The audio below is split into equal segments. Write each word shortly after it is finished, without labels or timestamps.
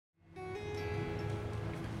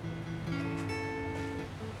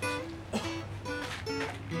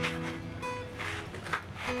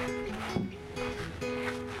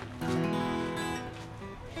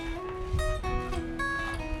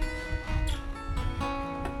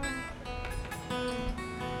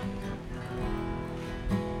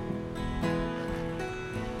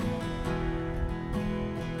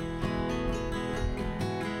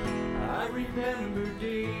remember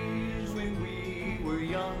days when we were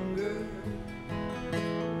younger.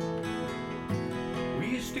 We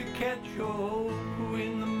used to catch oh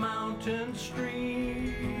in the mountain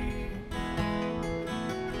stream.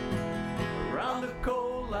 Around the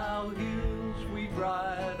Kahaluu hills we'd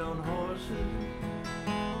ride on horses.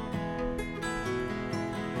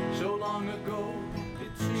 So long ago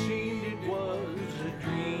it seemed it was a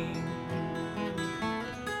dream.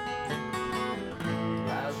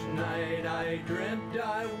 Last night I dreamt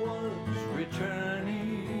I was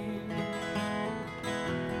returning,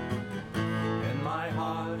 and my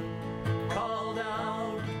heart called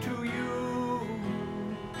out to you.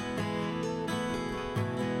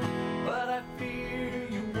 But I fear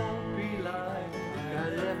you won't be like I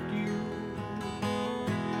left you.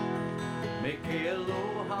 Make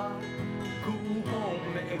aloha, ku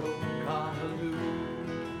home o Kahaluu.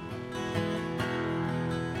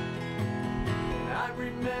 I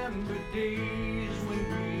remember days when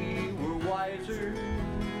we were wiser,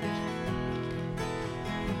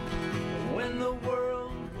 when the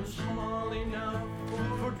world was small enough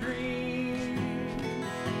for dreams.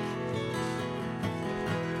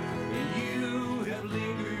 And you have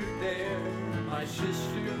lingered there, my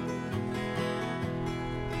sister,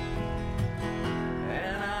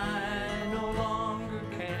 and I no longer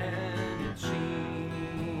can, it seem.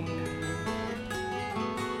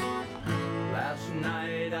 Last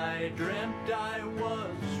night I dreamt I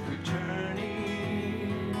was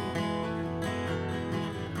returning,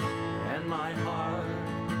 and my heart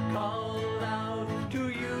called out to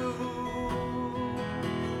you.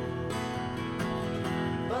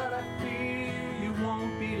 But I fear you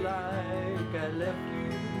won't be like I left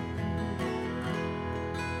you.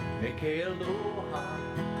 Make aloha,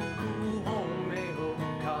 ku home o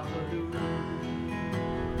Kahaluu.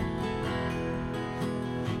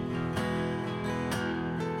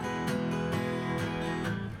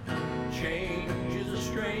 Change is a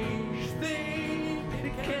strange thing,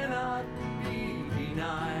 it cannot be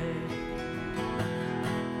denied.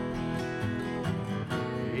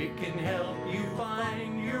 It can help you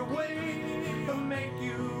find your way, or make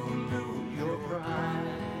you lose your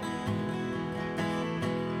pride.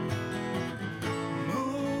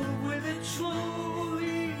 Move with it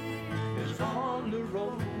slowly, as on the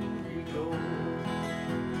road we go.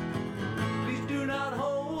 Please do not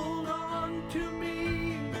hold on to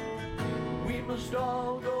me, we must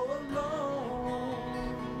all go alone.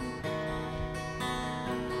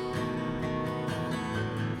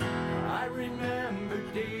 I remember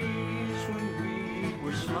days when we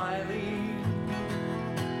were smiling.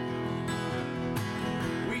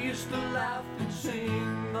 We used to laugh and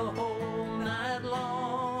sing the whole night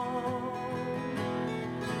long.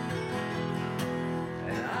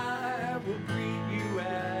 And I will greet you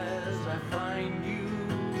as I find you,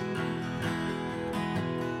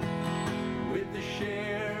 with the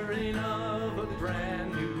sharing of a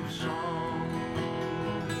brand new song.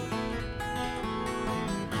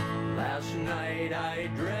 Last night I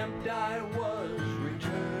dreamt I was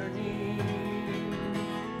returning,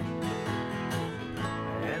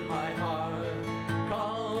 and my heart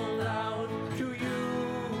called out to you.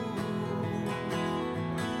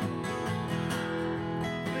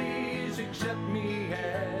 Please accept me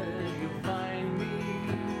as you find me.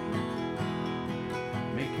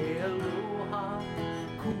 Make aloha,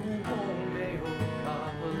 ku home o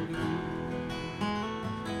Kahaluu.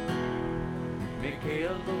 Make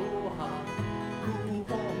aloha, ku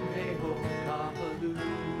home o Kahaluu.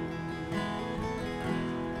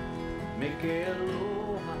 Make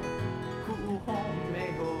aloha, ku home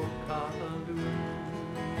o Kahaluu.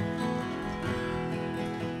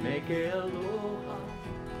 Make aloha,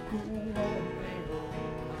 ku home o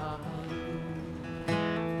Kahaluu.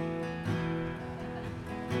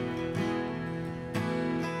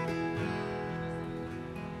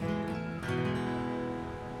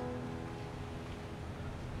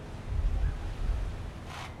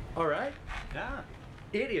 All right. Yeah.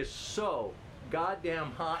 It is so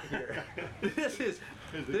goddamn hot here. This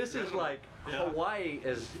is like Hawaii,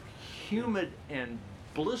 as humid and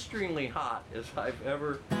blisteringly hot as I've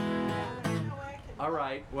ever. All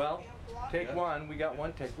right. Well, take one. We got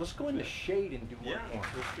one take. Let's go in the shade and do one more.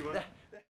 Let's do it.